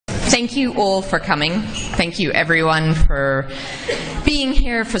Thank you all for coming. Thank you everyone for being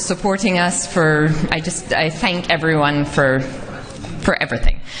here, for supporting us, I thank everyone for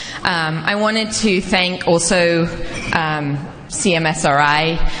everything. I wanted to thank also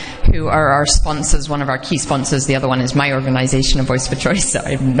CMSRI, who are our sponsors, one of our key sponsors. The other one is my organization, A Voice for Choice, so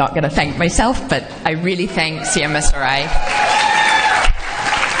I'm not going to thank myself, but I really thank CMSRI.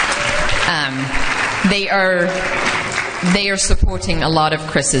 They are supporting a lot of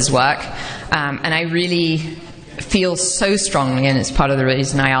Chris's work, and I really feel so strongly, and it's part of the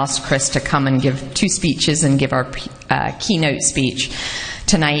reason I asked Chris to come and give 2 speeches and give our keynote speech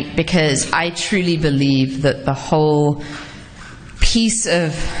tonight, because I truly believe that the whole piece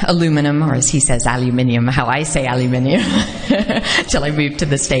of aluminum, or as he says, aluminium, how I say aluminium, till I move to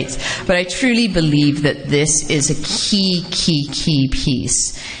the States, but I truly believe that this is a key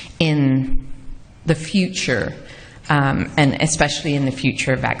piece in the future, and especially in the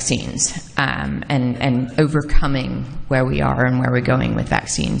future of vaccines, and overcoming where we are and where we're going with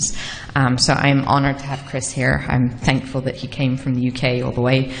vaccines. So I'm honored to have Chris here. I'm thankful that he came from the UK all the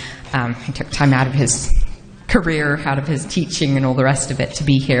way. He took time out of his career, out of his teaching and all the rest of it to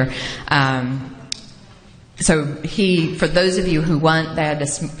be here. So for those of you who weren't there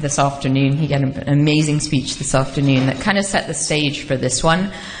this afternoon, he gave an amazing speech this afternoon that kind of set the stage for this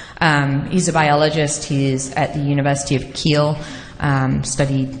one. He's a biologist. He is at the University of Kiel,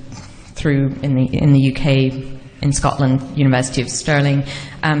 studied through in the UK, in Scotland, University of Stirling.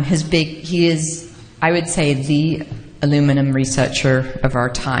 He is, I would say, the aluminum researcher of our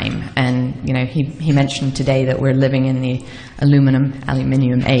time, and he mentioned today that we're living in the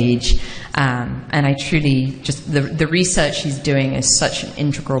aluminium age, and I truly just the research he's doing is such an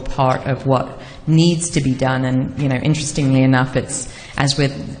integral part of what needs to be done. And interestingly enough, it's as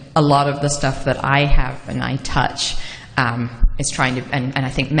with a lot of the stuff that I have and I touch, is trying to, and I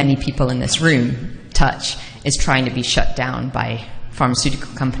think many people in this room touch, is trying to be shut down by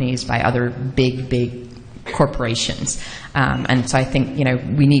pharmaceutical companies, by other big corporations. And so I think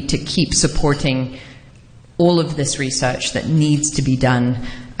we need to keep supporting all of this research that needs to be done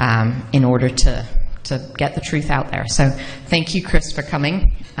in order to get the truth out there. So thank you, Chris, for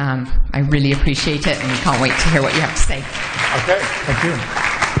coming. I really appreciate it, and can't wait to hear what you have to say. Okay, thank you.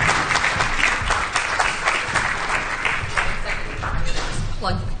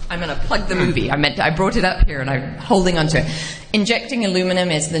 I'm going to plug the movie. I brought it up here, and I'm holding on to it. Injecting Aluminum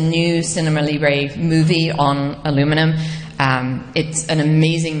is the new Cinema Libre movie on aluminum. It's an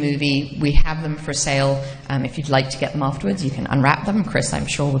amazing movie. We have them for sale. If you'd like to get them afterwards, you can unwrap them. Chris, I'm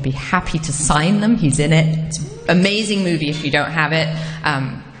sure, would be happy to sign them. He's in it. It's an amazing movie. If you don't have it,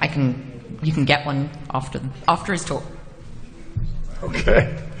 you can get one after his talk.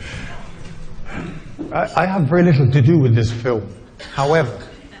 Okay. I have very little to do with this film. However,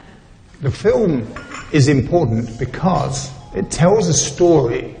 the film is important because it tells a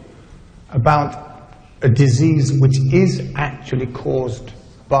story about a disease which is actually caused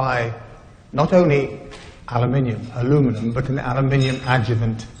by not only aluminum, but an aluminium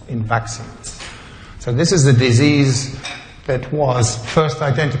adjuvant in vaccines. So this is a disease that was first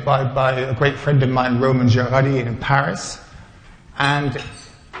identified by a great friend of mine, Roman Gerardi, in Paris, and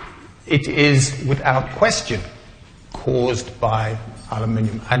it is, without question, caused by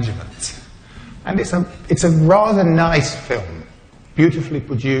aluminium adjuvants. And it's a rather nice film, beautifully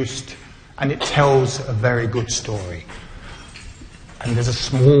produced, and it tells a very good story. And there's a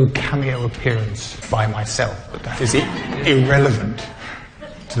small cameo appearance by myself, but that is irrelevant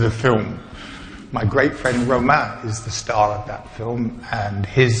to the film. My great friend Romain is the star of that film, and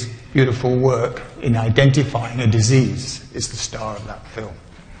his beautiful work in identifying a disease is the star of that film.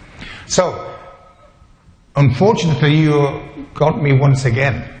 So, unfortunately, you got me once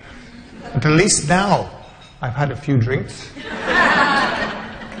again. But at least now I've had a few drinks.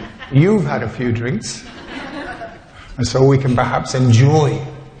 You've had a few drinks. And so we can perhaps enjoy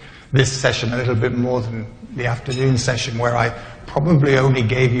this session a little bit more than the afternoon session, where I probably only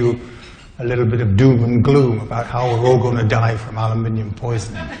gave you a little bit of doom and gloom about how we're all going to die from aluminium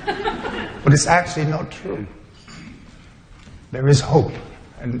poisoning. But it's actually not true. There is hope.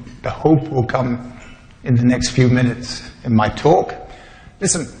 And the hope will come in the next few minutes in my talk.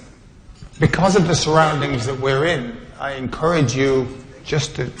 Listen, because of the surroundings that we're in, I encourage you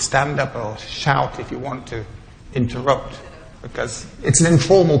just to stand up or shout if you want to interrupt, because it's an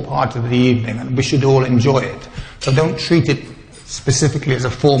informal part of the evening and we should all enjoy it. So don't treat it specifically as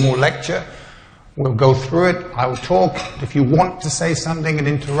a formal lecture. We'll go through it, I will talk. If you want to say something and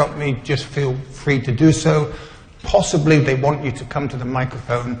interrupt me, just feel free to do so. Possibly they want you to come to the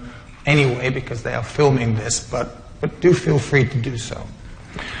microphone anyway because they are filming this, but do feel free to do so.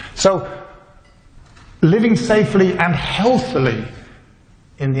 So, living safely and healthily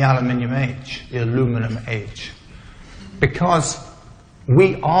in the aluminium age, the aluminum age, because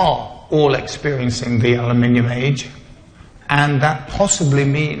we are all experiencing the aluminium age, and that possibly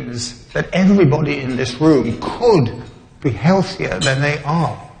means that everybody in this room could be healthier than they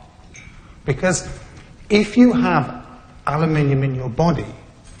are. Because if you have aluminium in your body,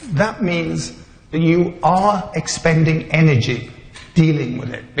 that means that you are expending energy dealing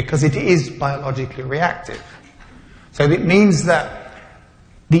with it, because it is biologically reactive. So it means that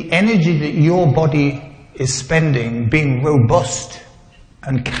the energy that your body is spending being robust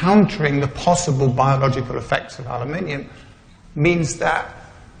and countering the possible biological effects of aluminium means that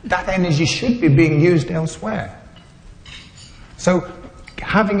that energy should be being used elsewhere. So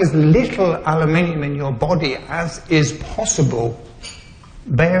having as little aluminium in your body as is possible,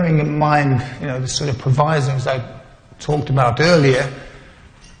 bearing in mind, the sort of provisos I talked about earlier,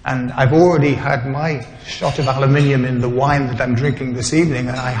 and I've already had my shot of aluminium in the wine that I'm drinking this evening,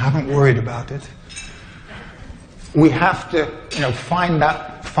 and I haven't worried about it. We have to, find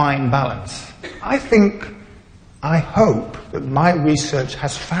that fine balance. I hope that my research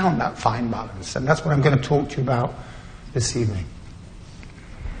has found that fine balance, and that's what I'm going to talk to you about this evening.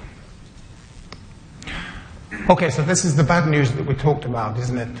 Okay, so this is the bad news that we talked about,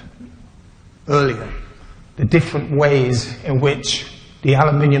 isn't it, earlier? The different ways in which the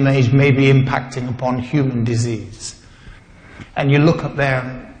aluminium age may be impacting upon human disease. And you look up there,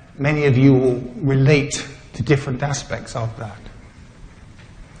 and many of you will relate to different aspects of that.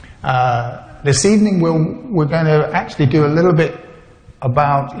 This evening we're going to actually do a little bit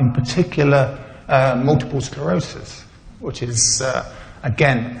about, in particular, multiple sclerosis, which is,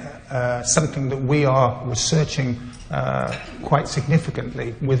 again, something that we are researching quite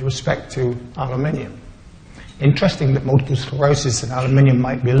significantly with respect to aluminium. Interesting that multiple sclerosis and aluminium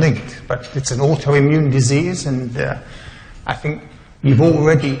might be linked, but it's an autoimmune disease, and I think you've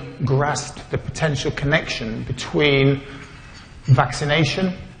already grasped the potential connection between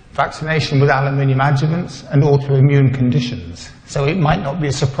vaccination with aluminium adjuvants, and autoimmune conditions. So it might not be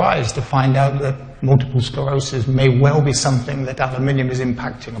a surprise to find out that multiple sclerosis may well be something that aluminium is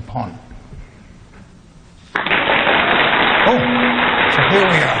impacting upon. Oh, so here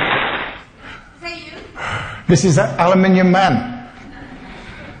we are. Is that you? This is Aluminium Man.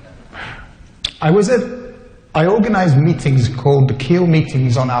 I organized meetings called the Kiel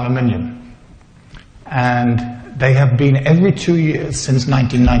Meetings on Aluminium, and they have been every 2 years since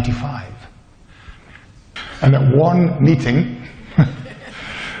 1995. And at one meeting,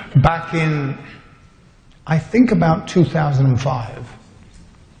 back in, I think about 2005,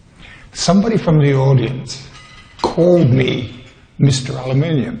 somebody from the audience called me Mr.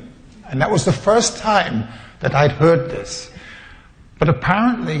 Aluminium. And that was the first time that I'd heard this. But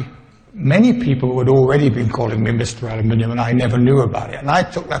apparently, many people had already been calling me Mr. Aluminium, and I never knew about it. And I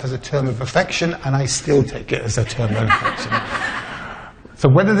took that as a term of affection, and I still take it as a term of affection. So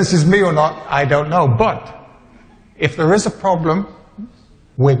whether this is me or not, I don't know. But if there is a problem,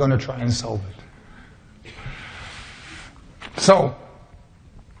 we're going to try and solve it. So,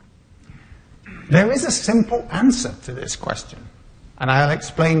 there is a simple answer to this question. And I'll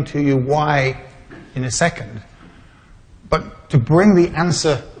explain to you why in a second. But to bring the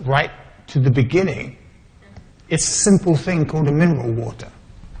answer right to the beginning, it's a simple thing called a mineral water.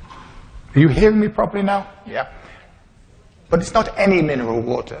 Are you hearing me properly now? Yeah. But it's not any mineral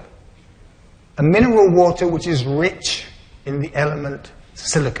water. A mineral water which is rich in the element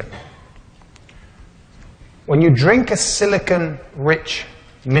silicon. When you drink a silicon-rich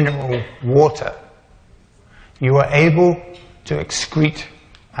mineral water, you are able to excrete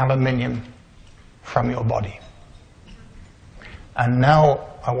aluminium from your body. And now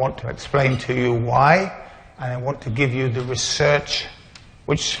I want to explain to you why, and I want to give you the research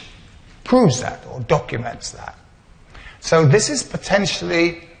which proves that or documents that. So this is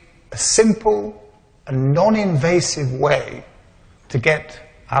potentially a simple and non-invasive way to get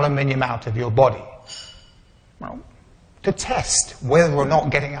aluminium out of your body. Well, to test whether or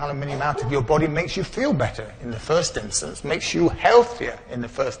not getting aluminium out of your body makes you feel better in the first instance, makes you healthier in the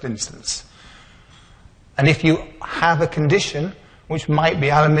first instance. And if you have a condition which might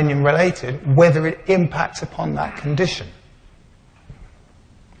be aluminium related, whether it impacts upon that condition.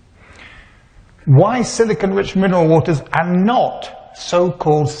 Why silicon-rich mineral waters and not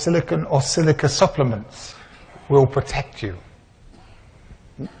so-called silicon or silica supplements will protect you.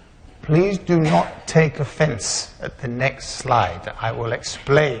 Please do not take offense at the next slide. I will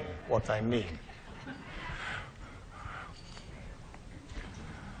explain what I mean.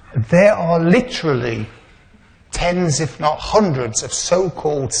 There are literally tens, if not hundreds, of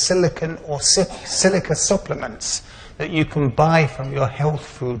so-called silicon or silica supplements that you can buy from your health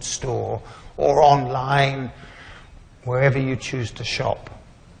food store or online, wherever you choose to shop.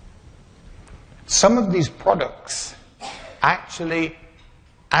 Some of these products actually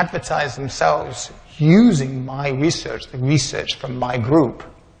advertise themselves using my research, the research from my group.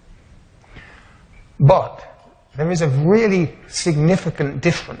 But there is a really significant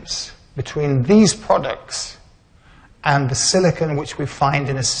difference between these products and the silicon which we find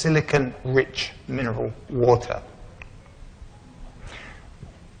in a silicon-rich mineral water.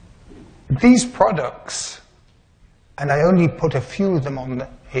 These products, and I only put a few of them on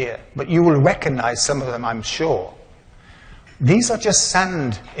here, but you will recognize some of them, I'm sure. These are just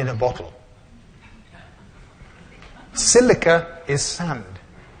sand in a bottle. Silica is sand.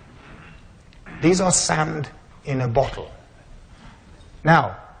 These are sand in a bottle.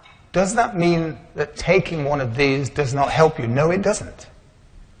 Now, does that mean that taking one of these does not help you? No, it doesn't.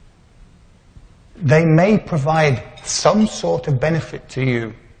 They may provide some sort of benefit to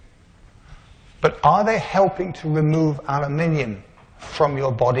you, but are they helping to remove aluminium from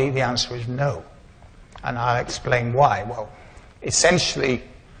your body? The answer is no. And I'll explain why. Well, essentially,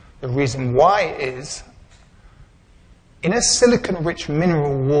 the reason why is, in a silicon-rich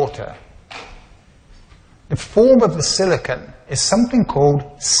mineral water, the form of the silicon is something called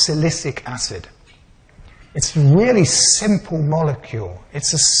silicic acid. It's a really simple molecule.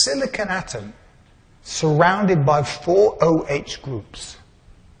 It's a silicon atom surrounded by 4 OH groups.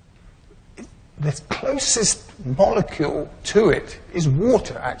 The closest molecule to it is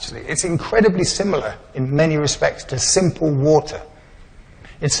water, actually. It's incredibly similar in many respects to simple water.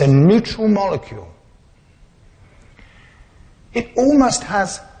 It's a neutral molecule. It almost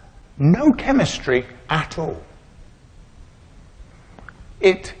has no chemistry at all.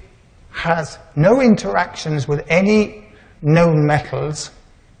 It has no interactions with any known metals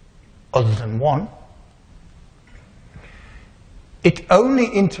other than one. It only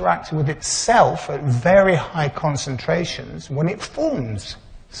interacts with itself at very high concentrations when it forms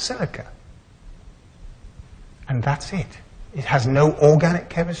silica. And that's it. It has no organic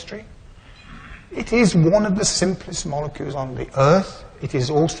chemistry. It is one of the simplest molecules on the Earth. It is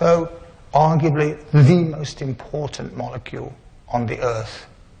also arguably the most important molecule on the Earth.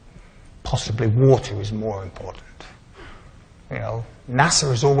 Possibly water is more important. You know,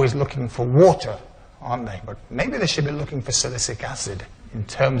 NASA is always looking for water, aren't they? But maybe they should be looking for silicic acid in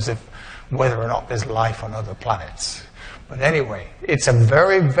terms of whether or not there's life on other planets. But anyway, it's a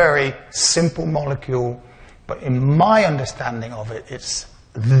very, very simple molecule, but in my understanding of it, it's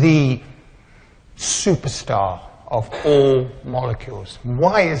the superstar of all molecules.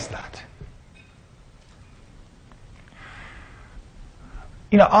 Why is that?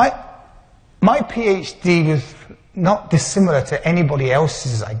 You know, my PhD was not dissimilar to anybody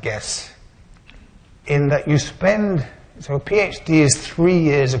else's, I guess, in that you spend, so a PhD is 3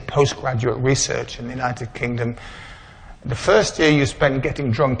 years of postgraduate research in the United Kingdom. The first year you spend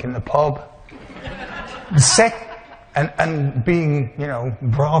getting drunk in the pub, and being, you know,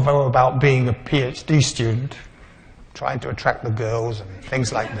 bravo about being a PhD student, trying to attract the girls and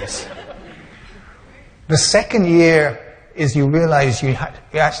things like this. The second year is you realize you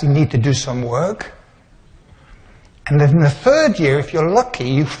actually need to do some work. And then in the third year, if you're lucky,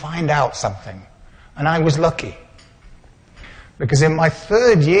 you find out something. And I was lucky. Because in my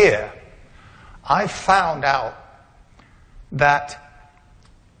third year, I found out that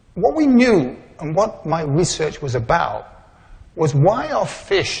what we knew and what my research was about was why are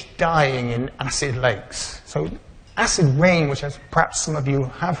fish dying in acid lakes? So acid rain, which perhaps some of you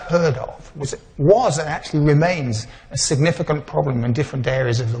have heard of, was and actually remains a significant problem in different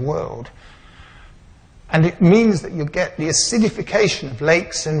areas of the world. And it means that you get the acidification of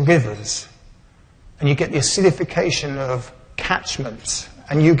lakes and rivers, and you get the acidification of catchments,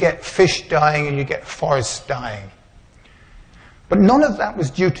 and you get fish dying and you get forests dying. But none of that was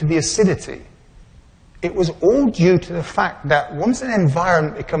due to the acidity. It was all due to the fact that once an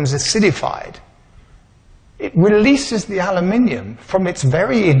environment becomes acidified, it releases the aluminium from its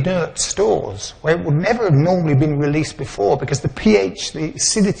very inert stores, where it would never have normally been released before because the pH, the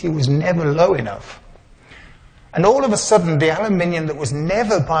acidity was never low enough. And all of a sudden, the aluminium that was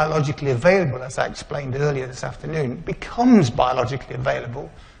never biologically available, as I explained earlier this afternoon, becomes biologically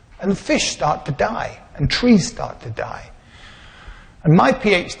available, and fish start to die, and trees start to die. And my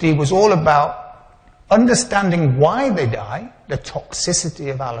PhD was all about understanding why they die, the toxicity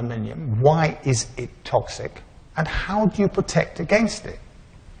of aluminium, why is it toxic, and how do you protect against it?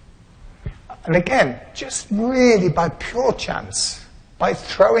 And again, just really by pure chance, by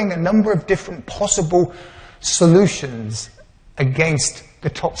throwing a number of different possible solutions against the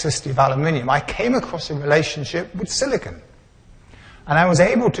toxicity of aluminium, I came across a relationship with silicon. And I was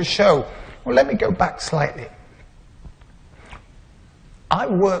able to show, well, let me go back slightly. I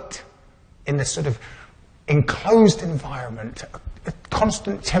worked in this sort of enclosed environment, a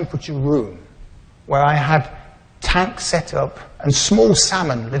constant temperature room, where I had tanks set up and small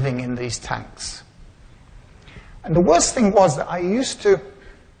salmon living in these tanks. And the worst thing was that I used to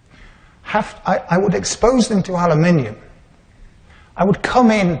I would expose them to aluminium. I would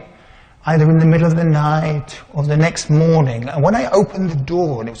come in either in the middle of the night or the next morning, and when I opened the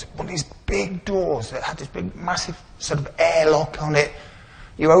door, and it was one of these big doors that had this big, massive sort of airlock on it,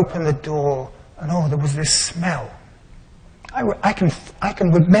 you open the door, and oh, there was this smell. I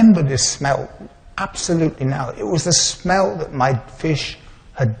can remember this smell absolutely now. It was the smell that my fish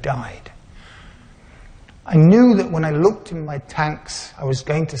had died. I knew that when I looked in my tanks, I was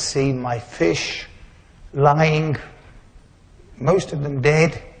going to see my fish lying, most of them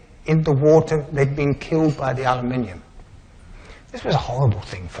dead, in the water. They'd been killed by the aluminium. This was a horrible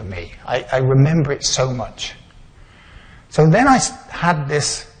thing for me. I remember it so much. So then I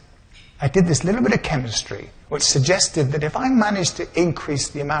did this little bit of chemistry, which suggested that if I managed to increase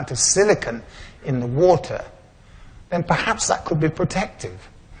the amount of silicon in the water, then perhaps that could be protective.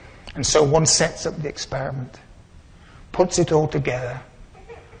 And so one sets up the experiment, puts it all together,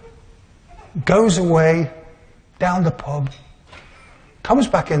 goes away down the pub, comes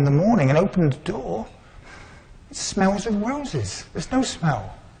back in the morning and opens the door. It smells of roses. There's no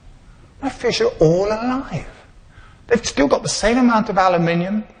smell. My fish are all alive. They've still got the same amount of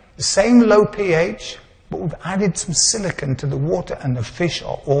aluminium, the same low pH, but we've added some silicon to the water and the fish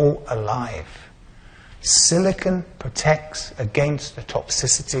are all alive. Silicon protects against the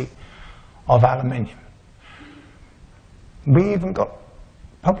toxicity of aluminium. We even got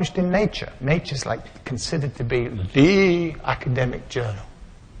published in Nature. Nature's like considered to be the academic journal.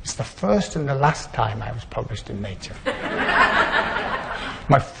 It's the first and the last time I was published in Nature.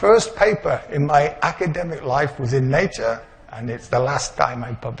 My first paper in my academic life was in Nature, and it's the last time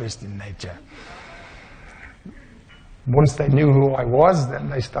I published in Nature. Once they knew who I was, then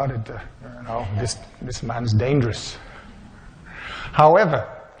they started to, this man's dangerous. However,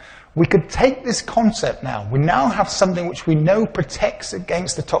 we could take this concept now. We now have something which we know protects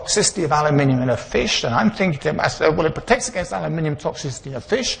against the toxicity of aluminium in a fish, and I'm thinking to myself, well, it protects against aluminium toxicity in a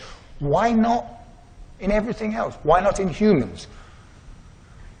fish. Why not in everything else? Why not in humans?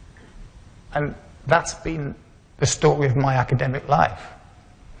 And that's been the story of my academic life.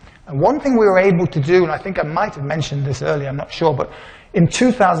 And one thing we were able to do, and I think I might have mentioned this earlier, I'm not sure, but in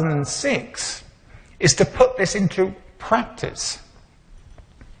 2006, is to put this into practice.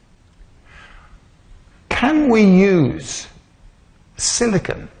 Can we use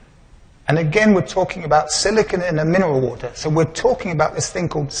silicon? And again, we're talking about silicon in a mineral water. So we're talking about this thing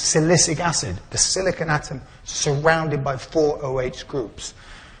called silicic acid, the silicon atom surrounded by 4 OH groups.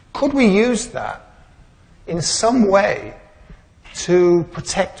 Could we use that in some way to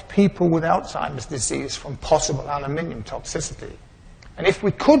protect people with Alzheimer's disease from possible aluminium toxicity? And if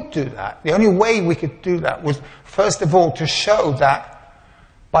we could do that, the only way we could do that was, first of all, to show that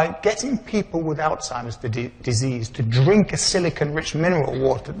by getting people with Alzheimer's disease to drink a silicon-rich mineral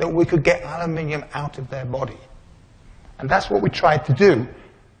water, that we could get aluminium out of their body. And that's what we tried to do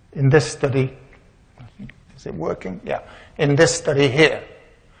in this study. Is it working? Yeah. In this study here,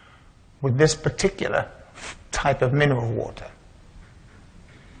 with this particular type of mineral water.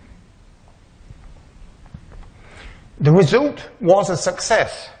 The result was a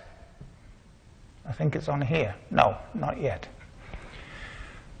success. I think it's on here. No, not yet.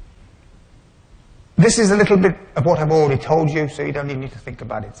 This is a little bit of what I've already told you, so you don't even need to think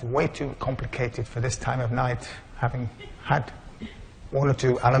about it. It's way too complicated for this time of night, having had 1 or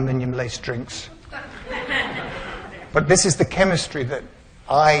 2 aluminium-laced drinks. But this is the chemistry that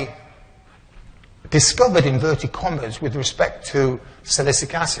I discovered, inverted commas, with respect to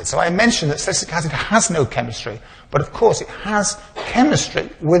silicic acid. So I mentioned that silicic acid has no chemistry, but of course it has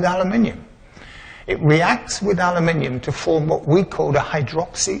chemistry with aluminium. It reacts with aluminium to form what we call a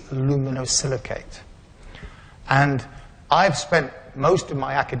hydroxyalumинosilicate. And I've spent most of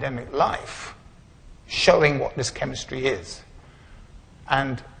my academic life showing what this chemistry is.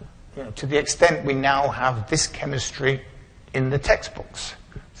 And to the extent we now have this chemistry in the textbooks.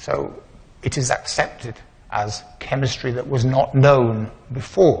 So it is accepted as chemistry that was not known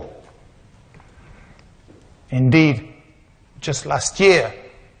before. Indeed, just last year,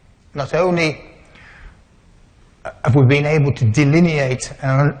 not only have we been able to delineate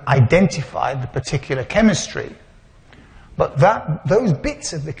and identify the particular chemistry, But those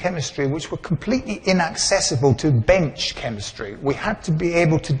bits of the chemistry which were completely inaccessible to bench chemistry, we had to be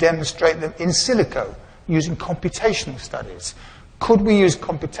able to demonstrate them in silico using computational studies. Could we use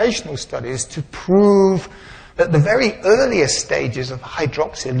computational studies to prove that the very earliest stages of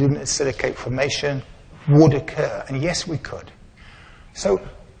hydroxyalumina silicate formation would occur? And yes, we could. So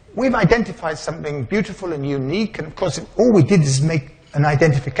we've identified something beautiful and unique, and of course all we did is make an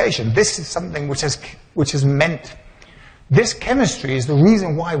identification. This is something which has meant, this chemistry is the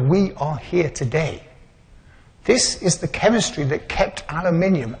reason why we are here today. This is the chemistry that kept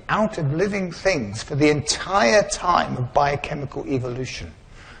aluminium out of living things for the entire time of biochemical evolution.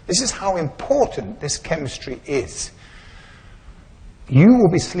 This is how important this chemistry is. You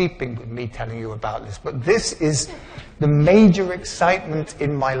will be sleeping with me telling you about this, but this is the major excitement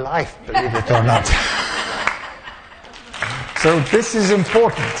in my life, believe it or not. So this is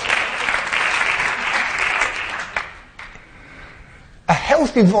important. A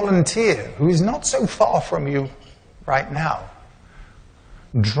healthy volunteer who is not so far from you right now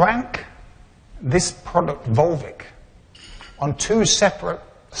drank this product, Volvic, on 2 separate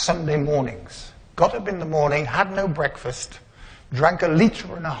Sunday mornings. Got up in the morning, had no breakfast, drank 1.5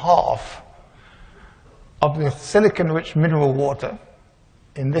 liters of the silicon-rich mineral water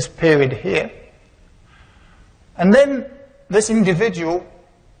in this period here. And then this individual,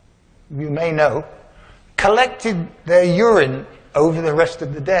 you may know, collected their urine over the rest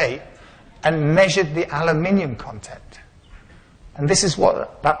of the day and measured the aluminium content. And this is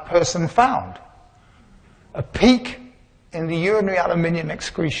what that person found. A peak in the urinary aluminium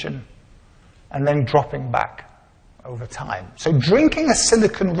excretion and then dropping back over time. So drinking a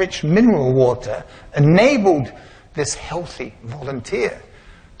silicon-rich mineral water enabled this healthy volunteer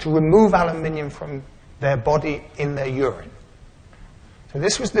to remove aluminium from their body in their urine. So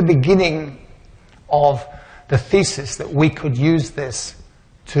this was the beginning of the thesis that we could use this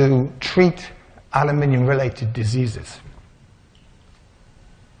to treat aluminium-related diseases.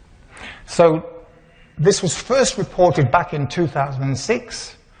 So this was first reported back in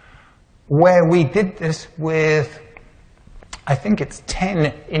 2006, where we did this with, I think it's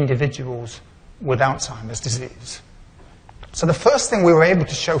 10 individuals with Alzheimer's disease. So the first thing we were able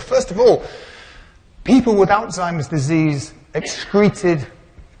to show, first of all, people with Alzheimer's disease excreted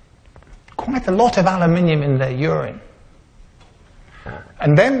quite a lot of aluminium in their urine.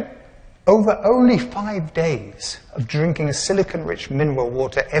 And then, over only 5 days of drinking a silicon-rich mineral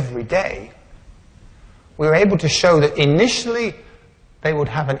water every day, we were able to show that initially they would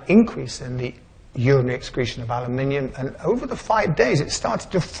have an increase in the urinary excretion of aluminium, and over the 5 days it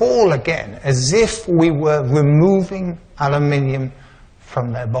started to fall again, as if we were removing aluminium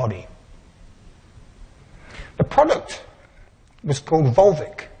from their body. The product was called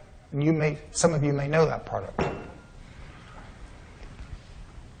Volvic, and some of you may know that product.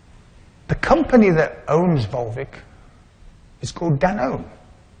 The company that owns Volvic is called Danone,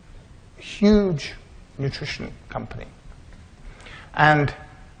 a huge nutrition company. And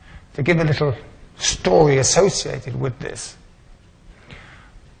to give a little story associated with this,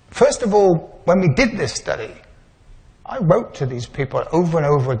 first of all, when we did this study, I wrote to these people over and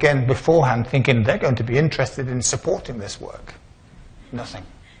over again beforehand, thinking they're going to be interested in supporting this work. Nothing.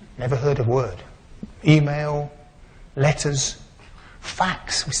 Never heard a word. Email, letters,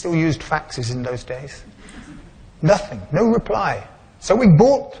 fax. We still used faxes in those days. Nothing. No reply. So we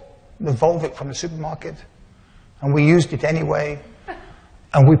bought the Volvic from the supermarket, and we used it anyway,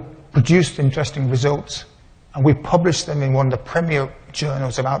 and we produced interesting results, and we published them in one of the premier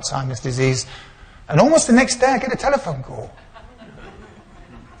journals of Alzheimer's disease. And almost the next day, I get a telephone call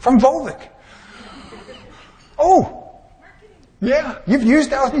from Volvic. Oh, yeah, you've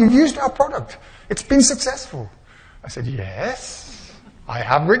used our product. It's been successful. I said, yes, I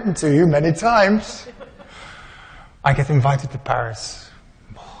have written to you many times. I get invited to Paris.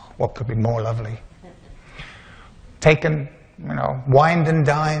 What could be more lovely? Taken, wined and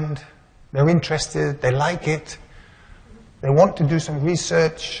dined. They're interested. They like it. They want to do some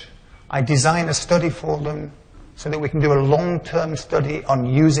research. I design a study for them so that we can do a long-term study on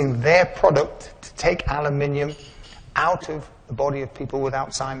using their product to take aluminium out of the body of people with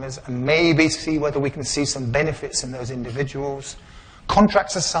Alzheimer's and maybe see whether we can see some benefits in those individuals.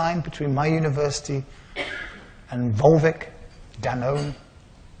 Contracts are signed between my university and Volvic, Danone.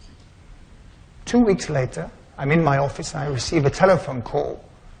 2 weeks later, I'm in my office and I receive a telephone call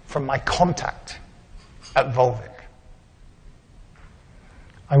from my contact at Volvic.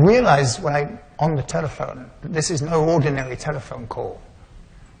 I realized when I'm on the telephone that this is no ordinary telephone call.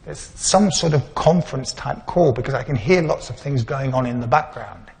 There's some sort of conference type call because I can hear lots of things going on in the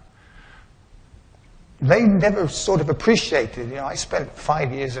background. they never sort of appreciated, you know, I spent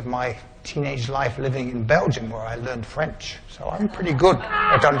 5 years of my teenage life living in Belgium where I learned French, so I'm pretty good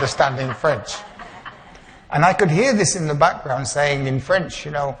at understanding French. And I could hear this in the background saying in French,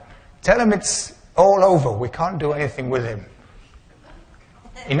 you know, tell him it's all over, we can't do anything with him.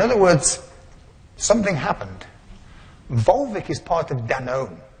 In other words, something happened. Volvic is part of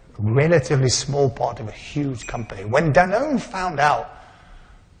Danone, a relatively small part of a huge company. When Danone found out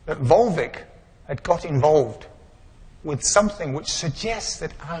that Volvic had got involved with something which suggests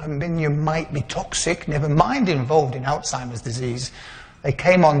that aluminium might be toxic, never mind involved in Alzheimer's disease, they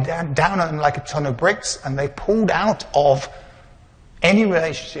came on down on them like a ton of bricks, and they pulled out of any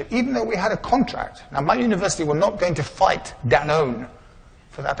relationship, even though we had a contract. Now, my university were not going to fight Danone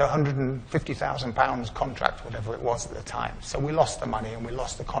for that £150,000 contract, whatever it was at the time. So we lost the money and we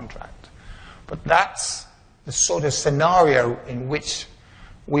lost the contract. But that's the sort of scenario in which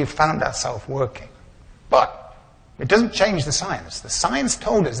we've found ourselves working. But it doesn't change the science. The science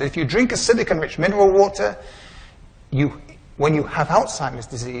told us that if you drink a silicon-rich mineral water, when you have Alzheimer's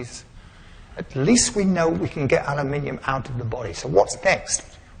disease, at least we know we can get aluminium out of the body. So what's next?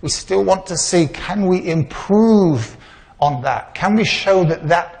 We still want to see, can we improve on that? Can we show that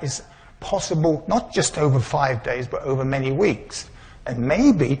that is possible, not just over 5 days, but over many weeks? And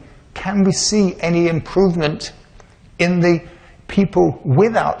maybe, can we see any improvement in the people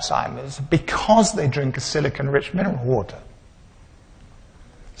with Alzheimer's because they drink a silicon-rich mineral water?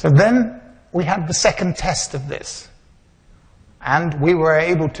 So then we had the second test of this. And we were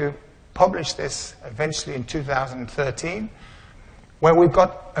able to publish this eventually in 2013, where we've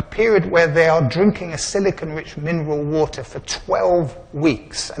got a period where they are drinking a silicon-rich mineral water for 12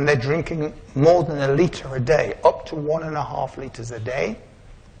 weeks, and they're drinking more than 1 litre a day, up to 1.5 litres a day.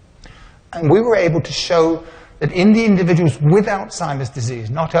 And we were able to show that in the individuals with Alzheimer's disease,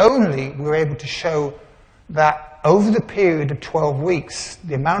 not only were we able to show that over the period of 12 weeks,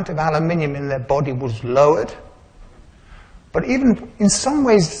 the amount of aluminium in their body was lowered, but even in some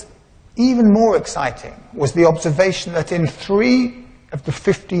ways, even more exciting was the observation that in 3 of the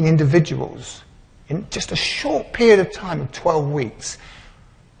 15 individuals, in just a short period of time of 12 weeks,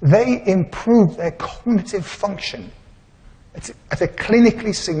 they improved their cognitive function at a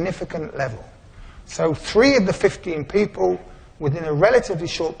clinically significant level. So 3 of the 15 people, within a relatively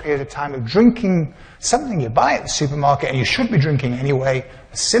short period of time of drinking something you buy at the supermarket, and you should be drinking anyway,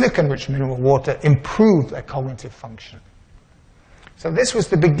 silicon-rich mineral water, improved their cognitive function. So this was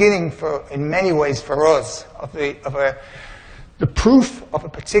the beginning, in many ways, for us, of the proof of a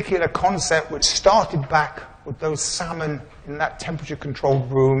particular concept which started back with those salmon in that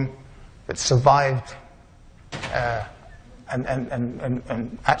temperature-controlled room that survived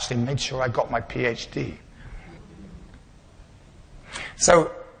and actually made sure I got my PhD.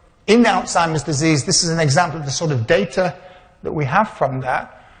 So in Alzheimer's disease, this is an example of the sort of data that we have from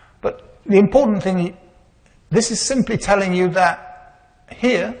that. But the important thing, this is simply telling you that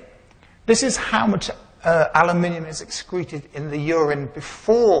here, this is how much aluminium is excreted in the urine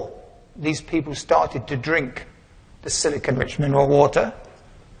before these people started to drink the silicon-rich mineral water.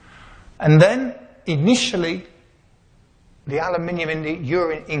 And then, initially, the aluminium in the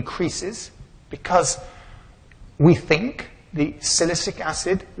urine increases because we think the silicic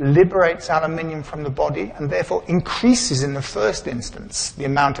acid liberates aluminium from the body and therefore increases in the first instance the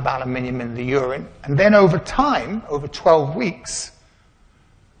amount of aluminium in the urine. And then over time, over 12 weeks,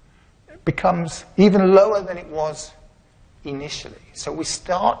 it becomes even lower than it was initially. So we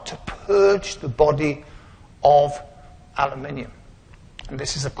start to purge the body of aluminium. And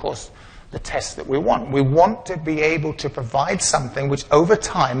this is, of course, the test that we want. We want to be able to provide something which over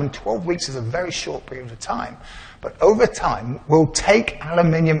time, and 12 weeks is a very short period of time, but over time will take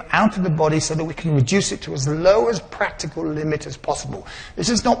aluminium out of the body so that we can reduce it to as low as practical limit as possible. This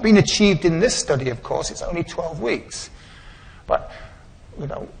has not been achieved in this study, of course. It's only 12 weeks. But, you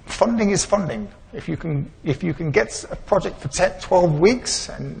know, funding is funding. If you can get a project for 12 weeks,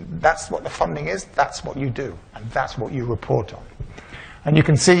 and that's what the funding is, that's what you do, and that's what you report on. And you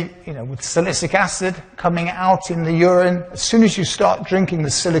can see, you know, with silicic acid coming out in the urine, as soon as you start drinking the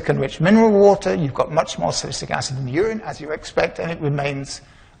silicon-rich mineral water, you've got much more silicic acid in the urine, as you expect, and it remains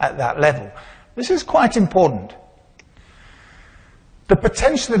at that level. This is quite important. The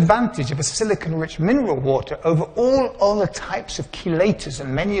potential advantage of a silicon-rich mineral water over all other types of chelators,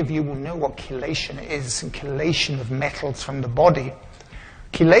 and many of you will know what chelation is, and chelation of metals from the body.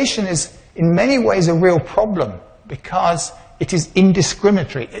 Chelation is, in many ways, a real problem because it is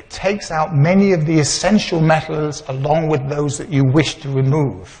indiscriminatory. It takes out many of the essential metals along with those that you wish to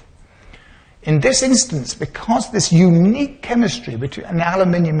remove. In this instance, because this unique chemistry between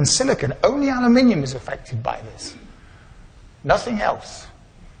aluminium and silicon, only aluminium is affected by this. Nothing else.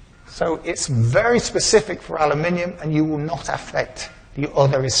 So it's very specific for aluminium, and you will not affect the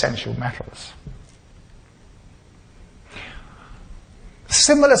other essential metals.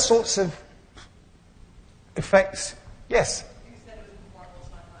 Similar sorts of effects. Yes? You said it was important, so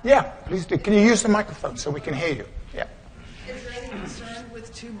I'm not- Yeah, please do. Can you use the microphone so we can hear you? Yeah. Is there any concern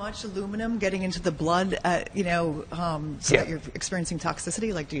with too much aluminum getting into the blood, so that you're experiencing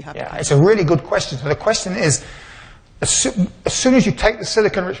toxicity? Like, do you have Yeah, it's a really good question. So the question is, as soon as you take the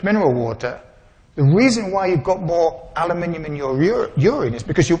silicon-rich mineral water, the reason why you've got more aluminium in your urine is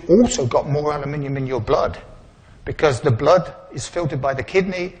because you've also got more aluminium in your blood, because the blood is filtered by the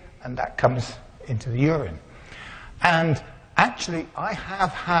kidney, and that comes into the urine. And actually, I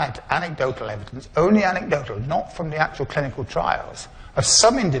have had anecdotal evidence, only anecdotal, not from the actual clinical trials, of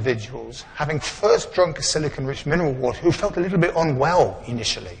some individuals having first drunk a silicon-rich mineral water who felt a little bit unwell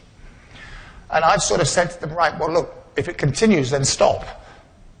initially. And I've sort of said to them, right, well, look, if it continues, then stop.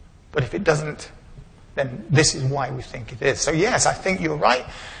 But if it doesn't, then this is why we think it is. So yes, I think you're right.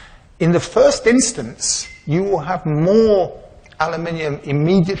 In the first instance, you will have more aluminium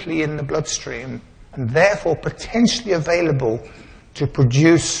immediately in the bloodstream, and therefore potentially available to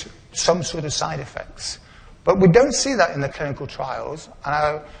produce some sort of side effects. But we don't see that in the clinical trials,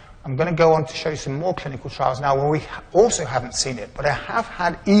 and I'm going to go on to show you some more clinical trials now where we also haven't seen it, but I have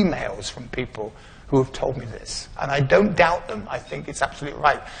had emails from people who have told me this, and I don't doubt them. I think it's absolutely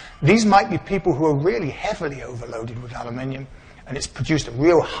right. These might be people who are really heavily overloaded with aluminium, and it's produced a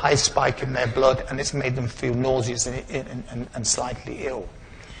real high spike in their blood, and it's made them feel nauseous and slightly ill.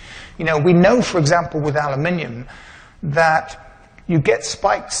 You know, we know, for example, with aluminium, that you get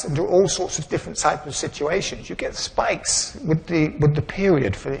spikes under all sorts of different types of situations. You get spikes with the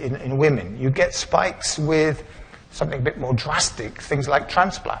period in women. You get spikes with something a bit more drastic, things like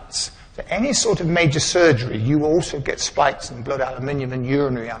transplants. So any sort of major surgery, you also get spikes in blood aluminium and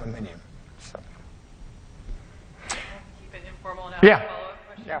urinary aluminium. So. Keep it informal and Yeah. follow-up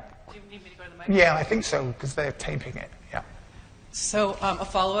question. Yeah. Do you need me to go to the microphone? Yeah, I think so, because they're taping it. Yeah. So a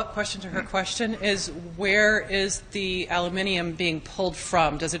follow-up question to her question is, where is the aluminium being pulled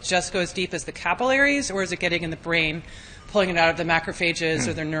from? Does it just go as deep as the capillaries, or is it getting in the brain, pulling it out of the macrophages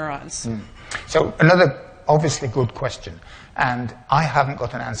or their neurons? So another obviously good question, and I haven't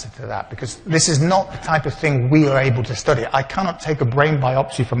got an answer to that, because this is not the type of thing we are able to study. I cannot take a brain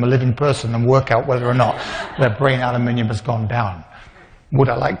biopsy from a living person and work out whether or not their brain aluminium has gone down. Would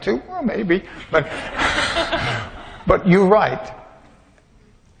I like to? Well, maybe. But you're right.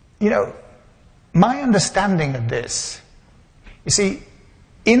 You know, my understanding of this, you see,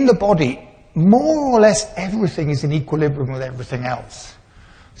 in the body, more or less everything is in equilibrium with everything else.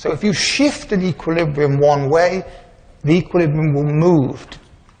 So if you shift an equilibrium one way, the equilibrium will move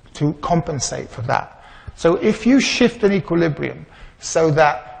to compensate for that. So if you shift an equilibrium so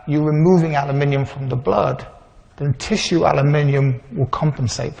that you're removing aluminium from the blood, then tissue aluminium will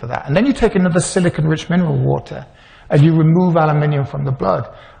compensate for that. And then you take another silicon-rich mineral water, and you remove aluminium from the blood,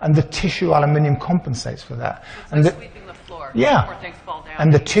 and the tissue aluminium compensates for that. It's and like sweeping the floor before things fall down.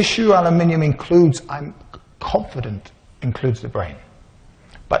 And the tissue aluminium includes, I'm confident, includes the brain.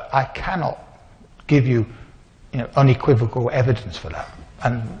 But I cannot give you, unequivocal evidence for that.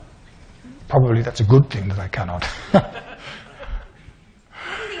 And probably that's a good thing that I cannot. Wouldn't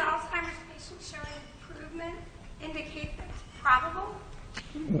the Alzheimer's patient showing improvement indicate that it's probable?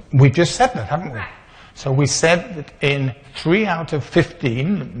 We just said that, haven't we? Right. So we said that in 3 out of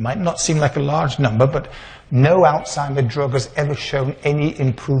 15, it might not seem like a large number, but no Alzheimer drug has ever shown any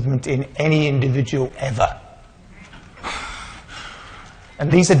improvement in any individual ever.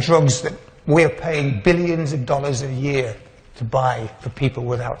 And these are drugs that we're paying billions of dollars a year to buy for people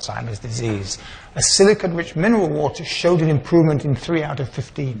with Alzheimer's disease. A silicon-rich mineral water showed an improvement in 3 out of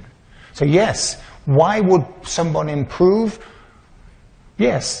 15. So yes, why would someone improve?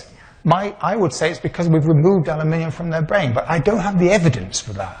 Yes. I would say it's because we've removed aluminium from their brain, but I don't have the evidence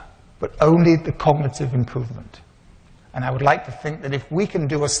for that, but only the cognitive improvement. And I would like to think that if we can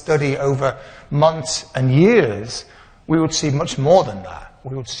do a study over months and years, we would see much more than that.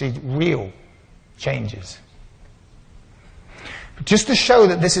 We would see real changes. But just to show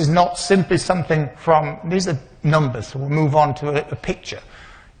that this is not simply something from, these are numbers, so we'll move on to a picture.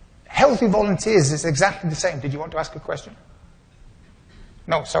 Healthy volunteers is exactly the same. Did you want to ask a question?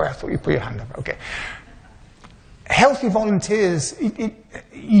 No, sorry, I thought you put your hand up. Okay. Healthy volunteers,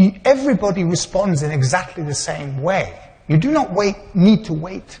 everybody responds in exactly the same way. You do not need to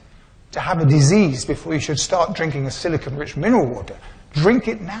wait to have a disease before you should start drinking a silicon-rich mineral water. Drink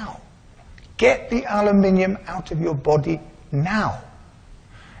it now. Get the aluminium out of your body now.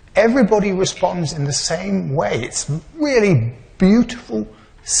 Everybody responds in the same way. It's really beautiful,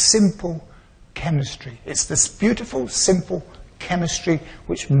 simple chemistry. It's this beautiful, simple chemistry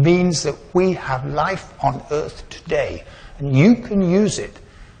which means that we have life on Earth today. And you can use it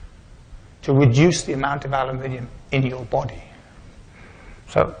to reduce the amount of aluminium in your body.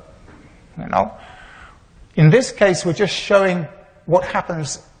 So, you know, in this case, we're just showing what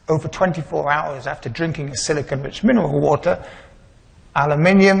happens over 24 hours after drinking a silicon-rich mineral water.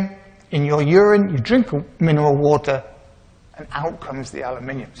 Aluminium in your urine, you drink mineral water, and out comes the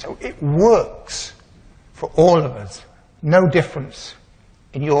aluminium. So it works for all of us. No difference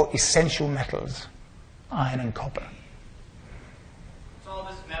in your essential metals, iron and copper. What's all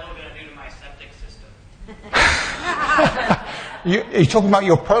this metal going to do to my septic system? Are you talking about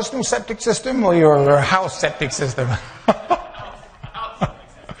your personal septic system or your house septic system?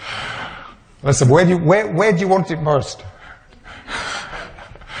 Listen, where do you want it most?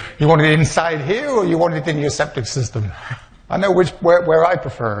 You want it inside here or you want it in your septic system? I know where I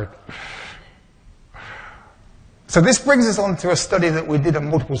prefer it. So this brings us on to a study that we did on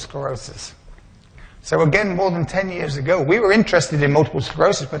multiple sclerosis. So again, more than 10 years ago, we were interested in multiple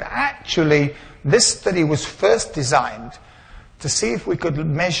sclerosis, but actually this study was first designed to see if we could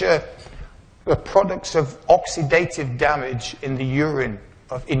measure the products of oxidative damage in the urine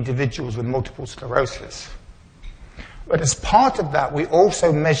of individuals with multiple sclerosis. But as part of that, we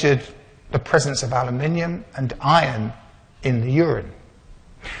also measured the presence of aluminium and iron in the urine.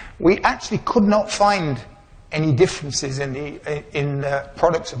 We actually could not find any differences in the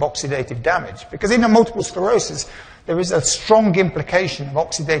products of oxidative damage, because in a multiple sclerosis, there is a strong implication of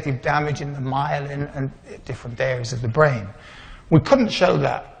oxidative damage in the myelin and different areas of the brain. We couldn't show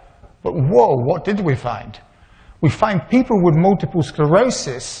that. But whoa, what did we find? We find people with multiple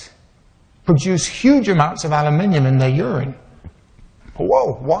sclerosis produce huge amounts of aluminium in their urine.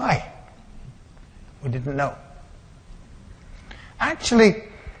 Whoa, why? We didn't know. Actually,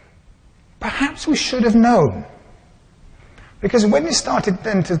 perhaps we should have known. Because when we started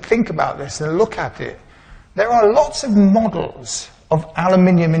then to think about this and look at it, there are lots of models of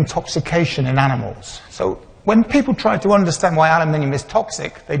aluminium intoxication in animals. So when people try to understand why aluminium is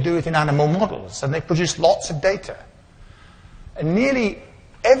toxic, they do it in animal models, and they produce lots of data. And nearly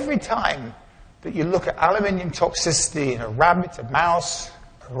every time that you look at aluminium toxicity in a rabbit, a mouse,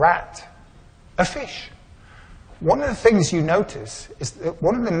 a rat, a fish, one of the things you notice is that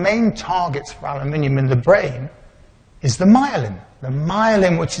one of the main targets for aluminium in the brain is the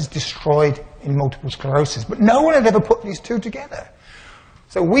myelin which is destroyed in multiple sclerosis. But no one had ever put these two together.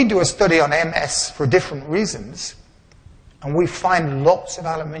 So we do a study on MS for different reasons, and we find lots of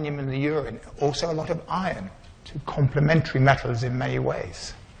aluminium in the urine, also a lot of iron, two complementary metals in many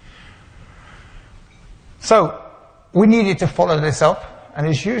ways. So we needed to follow this up, and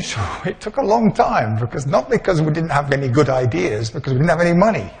as usual, it took a long time, not because we didn't have any good ideas, because we didn't have any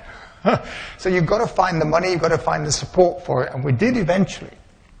money. So you've got to find the money, you've got to find the support for it, and we did eventually.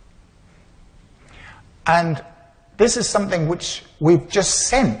 And this is something which we've just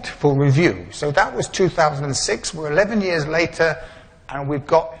sent for review. So that was 2006. We're 11 years later, and we've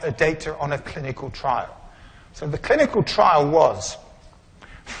got data on a clinical trial. So the clinical trial was,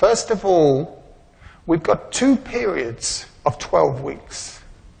 first of all, we've got 2 periods of 12 weeks.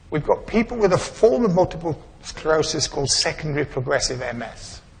 We've got people with a form of multiple sclerosis called secondary progressive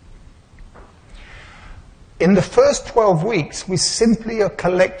MS. In the first 12 weeks, we simply are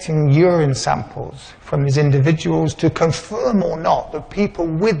collecting urine samples from these individuals to confirm or not that people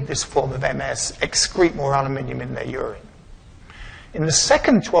with this form of MS excrete more aluminium in their urine. In the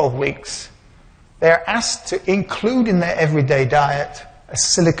second 12 weeks, they're asked to include in their everyday diet a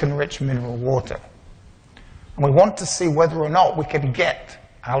silicon-rich mineral water. And we want to see whether or not we can get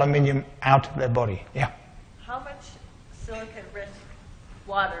aluminium out of their body. Yeah? How much silicon-rich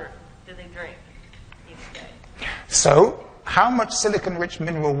water do they drink each day? So, how much silicon-rich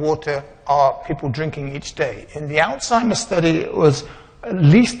mineral water are people drinking each day? In the Alzheimer's study, it was at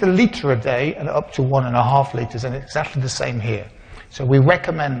least 1 liter a day and up to 1.5 liters, and it's exactly the same here. So we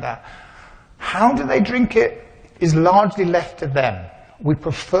recommend that. How do they drink it is largely left to them. We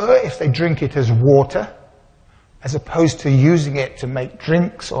prefer if they drink it as water, as opposed to using it to make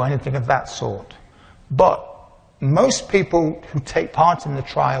drinks or anything of that sort. But most people who take part in the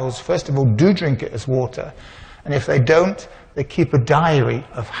trials, first of all, do drink it as water. And if they don't, they keep a diary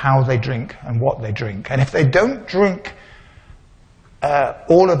of how they drink and what they drink. And if they don't drink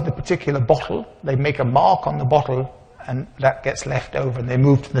all of the particular bottle, they make a mark on the bottle, and that gets left over, and they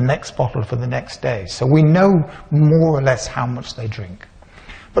move to the next bottle for the next day. So we know more or less how much they drink.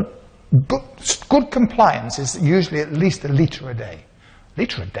 But good compliance is usually at least 1 litre a day. 1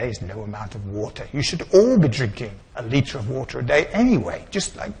 litre a day is no amount of water. You should all be drinking 1 litre of water a day anyway,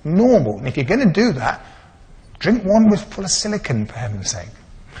 just like normal. And if you're going to do that, drink one with full of silicon, for heaven's sake.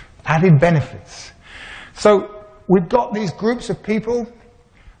 Added benefits. So we've got these groups of people,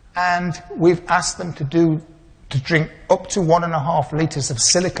 and we've asked them to drink up to 1.5 litres of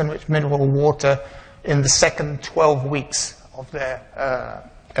silicon-rich mineral water in the second 12 weeks of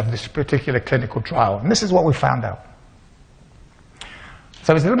this particular clinical trial. And this is what we found out.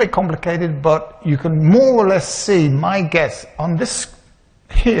 So it's a little bit complicated, but you can more or less see my guess. On this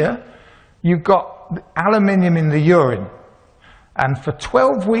here, you've got the aluminium in the urine. And for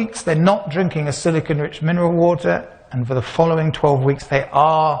 12 weeks, they're not drinking a silicon-rich mineral water, and for the following 12 weeks, they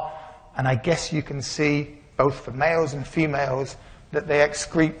are. And I guess you can see, both for males and females, that they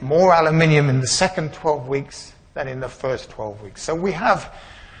excrete more aluminium in the second 12 weeks than in the first 12 weeks. So we have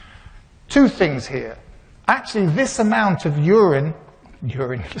two things here. Actually, this amount of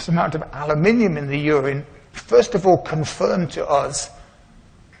this amount of aluminium in the urine, first of all, confirmed to us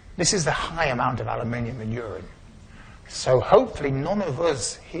this is the high amount of aluminium in urine. So hopefully none of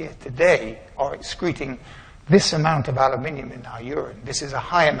us here today are excreting this amount of aluminium in our urine. This is a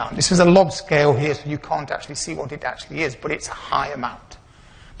high amount. This is a log scale here, so you can't actually see what it actually is, but it's a high amount.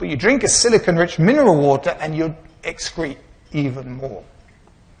 But you drink a silicon-rich mineral water and you excrete even more.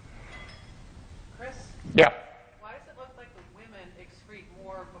 Chris? Yeah. Why does it look like the women excrete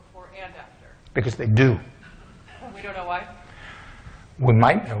more before and after? Because they do. We don't know why? We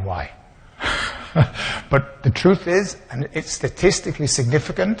might know why. But the truth is, and it's statistically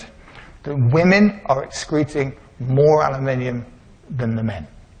significant, that women are excreting more aluminium than the men,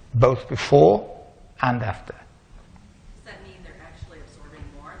 both before and after. Does that mean they're actually absorbing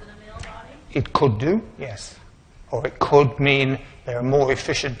more than a male body? It could do, yes. Or it could mean they're more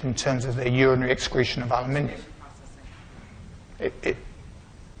efficient in terms of their urinary excretion of aluminium.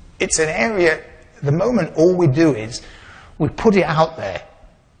 It's an area, at the moment, all we do is we put it out there,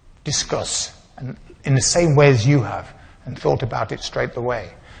 discuss, and in the same way as you have, and thought about it straight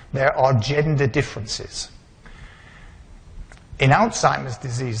away. There are gender differences. In Alzheimer's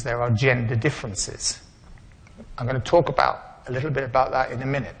disease, there are gender differences. I'm going to talk a little bit about that in a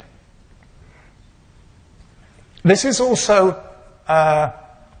minute. This is also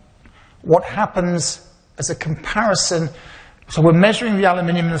what happens as a comparison. So we're measuring the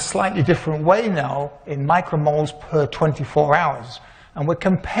aluminium in a slightly different way now, in micromoles per 24 hours. And we're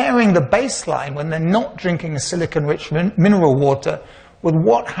comparing the baseline when they're not drinking a silicon-rich mineral water with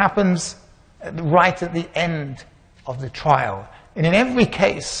what happens right at the end of the trial. And in every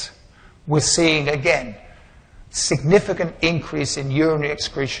case, we're seeing, again, significant increase in urinary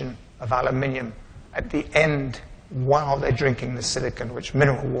excretion of aluminium at the end while they're drinking the silicon-rich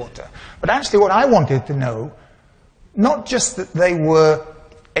mineral water. But actually what I wanted to know, not just that they were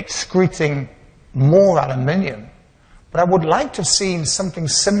excreting more aluminium, but I would like to have seen something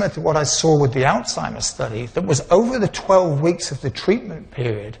similar to what I saw with the Alzheimer's study, that was over the 12 weeks of the treatment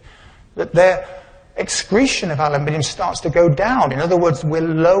period, that their excretion of aluminium starts to go down. In other words, we're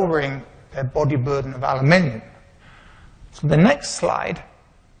lowering their body burden of aluminium. So the next slide,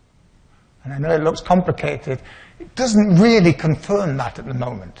 and I know it looks complicated, it doesn't really confirm that at the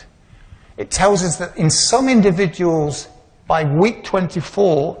moment. It tells us that in some individuals, by week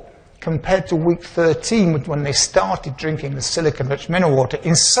 24, compared to week 13, when they started drinking the silicon-rich mineral water,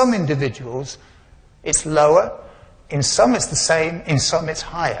 in some individuals, it's lower, in some it's the same, in some it's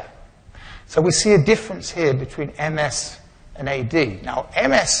higher. So we see a difference here between MS and AD. Now,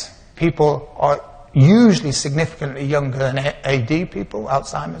 MS people are usually significantly younger than AD people,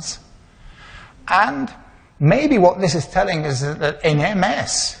 Alzheimer's. And maybe what this is telling us is that in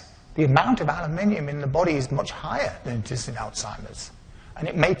MS, the amount of aluminium in the body is much higher than it is in Alzheimer's. And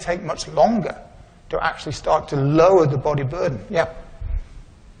it may take much longer to actually start to lower the body burden. Yeah?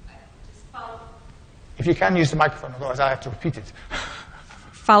 If you can use the microphone, otherwise I have to repeat it.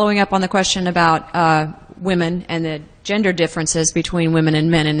 Following up on the question about women and the gender differences between women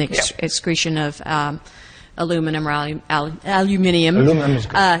and men and the excretion of aluminum or aluminium. Aluminum is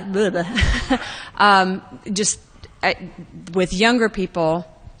good. With younger people,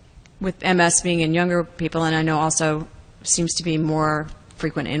 with MS being in younger people, and I know also seems to be more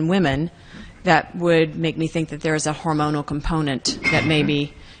frequent in women, that would make me think that there is a hormonal component that may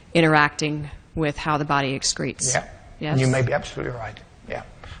be interacting with how the body excretes. Yeah, yes? You may be absolutely right. Yeah,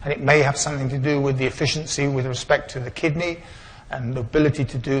 and it may have something to do with the efficiency with respect to the kidney and the ability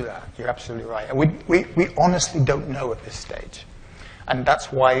to do that. You're absolutely right. And we honestly don't know at this stage. And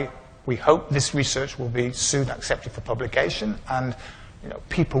that's why we hope this research will be soon accepted for publication. And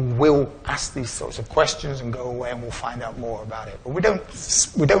people will ask these sorts of questions and go away and we'll find out more about it. But we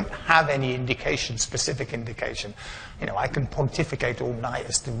don't have any indication, specific indication. I can pontificate all night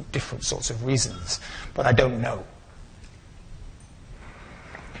as to different sorts of reasons, but I don't know.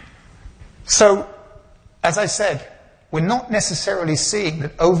 So, as I said, we're not necessarily seeing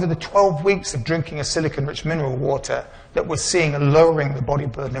that over the 12 weeks of drinking a silicon-rich mineral water that we're seeing a lowering the body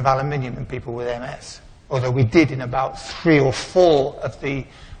burden of aluminium in people with MS. Although we did in about 3 or 4 of the,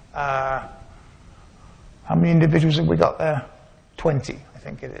 how many individuals have we got there? 20, I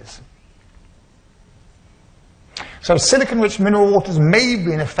think it is. So silicon-rich mineral waters may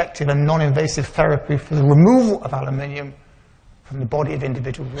be an effective and non-invasive therapy for the removal of aluminium from the body of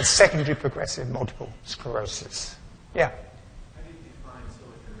individuals with secondary progressive multiple sclerosis. Yeah? How do you define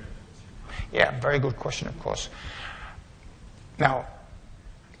silicon-rich? Yeah, very good question, of course. Now,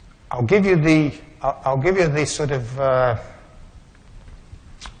 I'll give you the sort of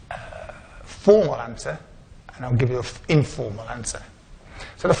formal answer, and I'll give you an informal answer.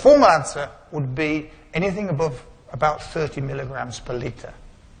 So the formal answer would be anything above about 30 milligrams per litre.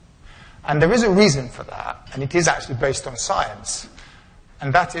 And there is a reason for that, and it is actually based on science.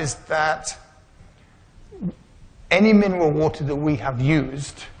 And that is that any mineral water that we have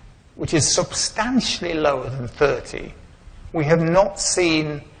used, which is substantially lower than 30, we have not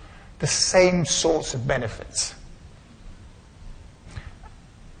seen the same sorts of benefits.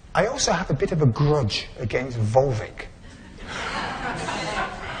 I also have a bit of a grudge against Volvic.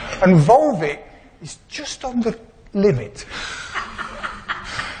 And Volvic is just on the limit.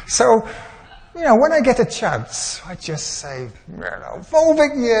 So, when I get a chance, I just say,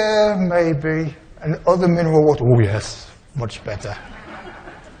 Volvic, yeah, maybe. And other mineral water, oh yes, much better.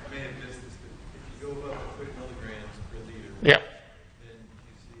 I may have missed this, but if you go above 30 milligrams per liter, yeah.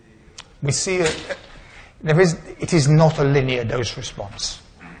 We see it is not a linear dose response,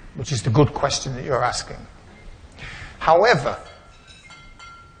 which is the good question that you're asking. However,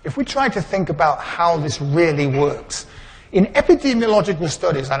 if we try to think about how this really works, in epidemiological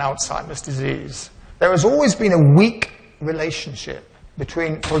studies on Alzheimer's disease, there has always been a weak relationship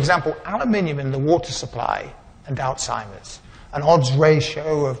between, for example, aluminium in the water supply and Alzheimer's, an odds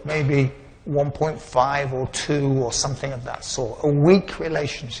ratio of maybe 1.5 or 2 or something of that sort, a weak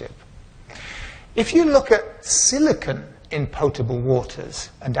relationship. If you look at silicon in potable waters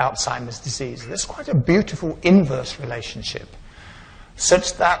and Alzheimer's disease, there's quite a beautiful inverse relationship,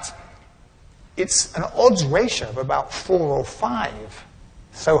 such that it's an odds ratio of about 4 or 5.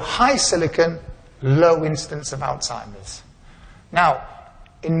 So high silicon, low incidence of Alzheimer's. Now,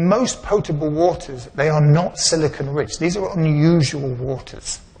 in most potable waters, they are not silicon rich. These are unusual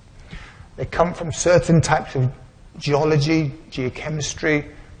waters. They come from certain types of geology,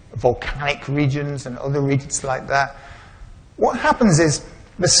 geochemistry, volcanic regions and other regions like that. What happens is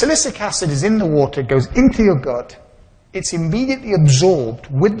the silicic acid is in the water, goes into your gut, it's immediately absorbed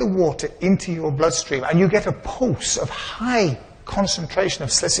with the water into your bloodstream, and you get a pulse of high concentration of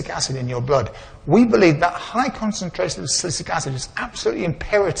silicic acid in your blood. We believe that high concentration of silicic acid is absolutely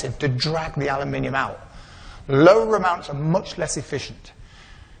imperative to drag the aluminium out. Lower amounts are much less efficient.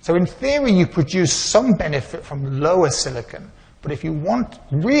 So in theory, you produce some benefit from lower silicon, but if you want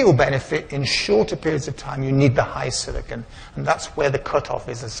real benefit in shorter periods of time, you need the high silicon, and that's where the cutoff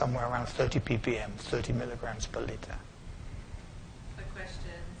is somewhere around 30 ppm, 30 milligrams per litre. A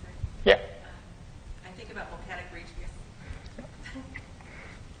question, sorry. Yeah. I think about volcanic regions.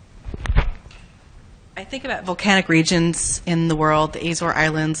 I think about volcanic regions in the world, the Azores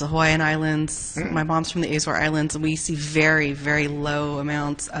Islands, the Hawaiian Islands. My mom's from the Azores Islands, and we see very, very low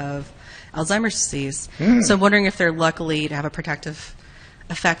amounts of Alzheimer's disease. So I'm wondering if they're lucky to have a protective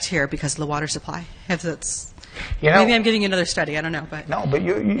effect here because of the water supply. If that's, maybe I'm giving you another study. I don't know, but no, but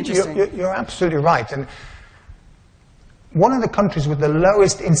you're absolutely right. And one of the countries with the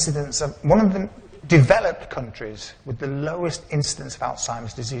lowest incidence of one of the developed countries with the lowest incidence of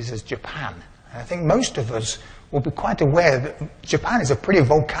Alzheimer's disease is Japan. And I think most of us will be quite aware that Japan is a pretty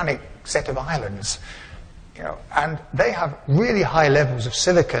volcanic set of islands. And they have really high levels of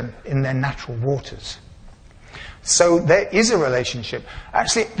silicon in their natural waters. So there is a relationship.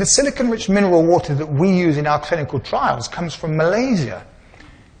 Actually, the silicon-rich mineral water that we use in our clinical trials comes from Malaysia.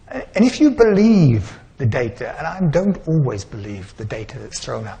 And if you believe the data, and I don't always believe the data that's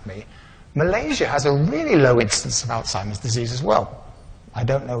thrown at me, Malaysia has a really low incidence of Alzheimer's disease as well. I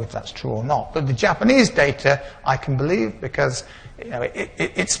don't know if that's true or not. But the Japanese data I can believe because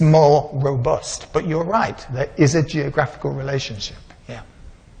it's more robust. But you're right, there is a geographical relationship. Yeah.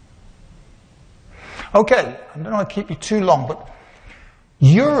 Okay, I don't want to keep you too long, but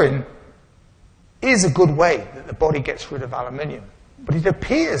urine is a good way that the body gets rid of aluminium. But it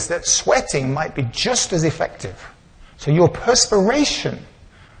appears that sweating might be just as effective. So your perspiration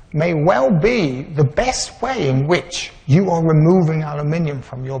may well be the best way in which you are removing aluminium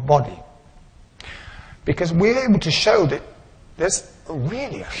from your body. Because we're able to show that there's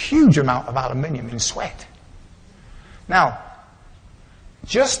really a huge amount of aluminium in sweat. Now,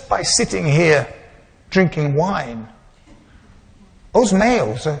 just by sitting here drinking wine, those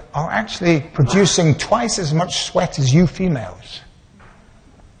males are actually producing twice as much sweat as you females.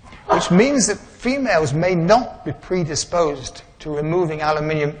 Which means that females may not be predisposed to removing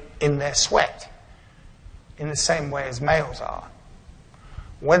aluminium in their sweat in the same way as males are.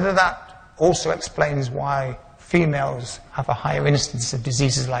 Whether that also explains why females have a higher incidence of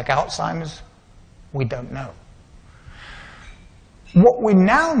diseases like Alzheimer's, we don't know. What we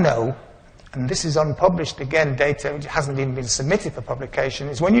now know, and this is unpublished again, data which hasn't even been submitted for publication,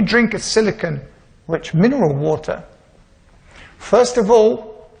 is when you drink a silicon-rich mineral water, first of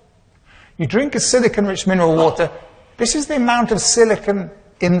all, you drink a silicon-rich mineral water, this is the amount of silicon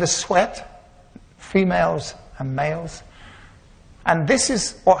in the sweat, females and males, and this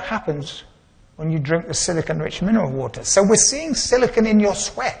is what happens when you drink the silicon-rich mineral water. So we're seeing silicon in your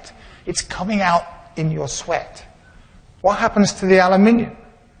sweat. It's coming out in your sweat. What happens to the aluminium?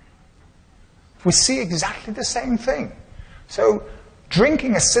 We see exactly the same thing. So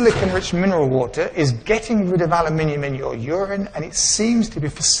drinking a silicon-rich mineral water is getting rid of aluminium in your urine, and it seems to be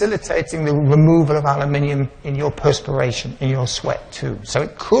facilitating the removal of aluminium in your perspiration, in your sweat too. So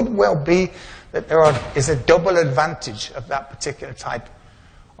it could well be that there is a double advantage of that particular type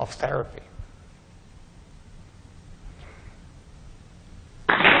of therapy.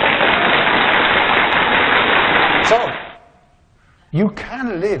 So, you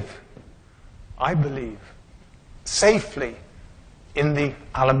can live, I believe, safely in the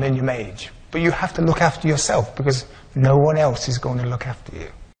aluminium age. But you have to look after yourself because no one else is going to look after you.